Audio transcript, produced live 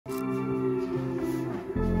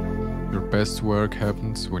Your best work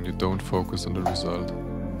happens when you don't focus on the result.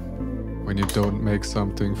 When you don't make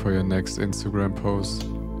something for your next Instagram post.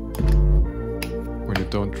 When you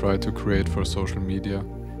don't try to create for social media.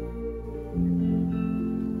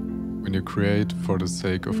 When you create for the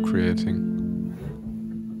sake of creating.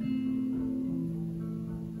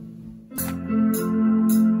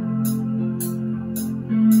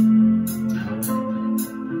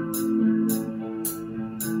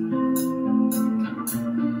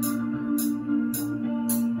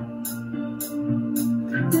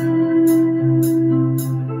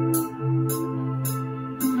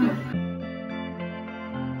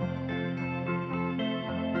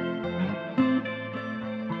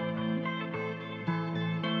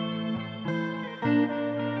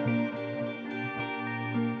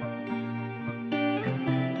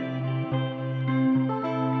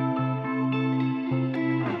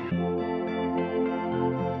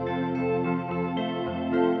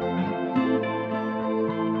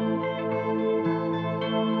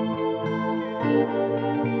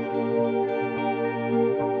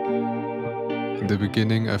 In the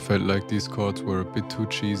beginning, I felt like these chords were a bit too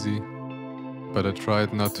cheesy, but I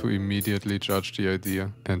tried not to immediately judge the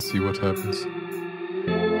idea and see what happens.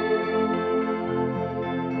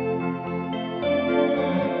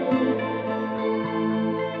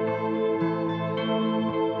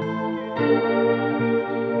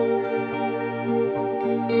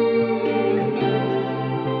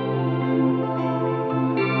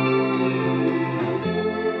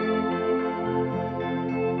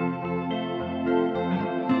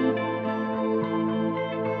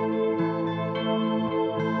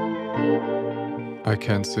 I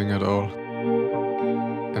can't sing at all.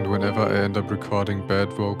 And whenever I end up recording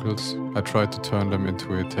bad vocals, I try to turn them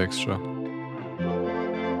into a texture.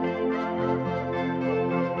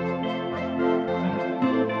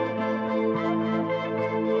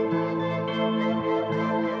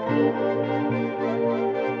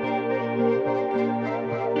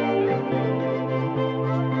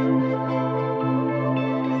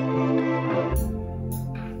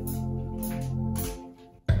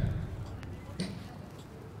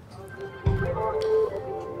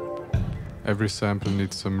 Every sample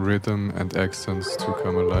needs some rhythm and accents to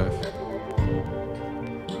come alive.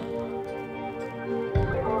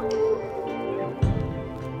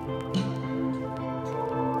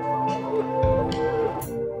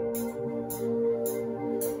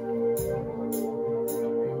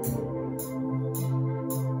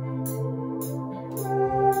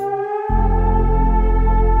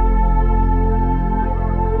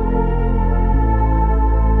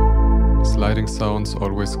 Sliding sounds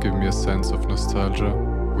always give me a sense of nostalgia,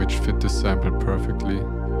 which fit this sample perfectly.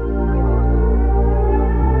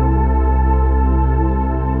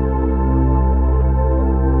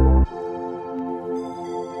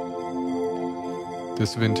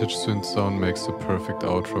 This vintage synth sound makes the perfect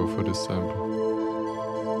outro for this sample.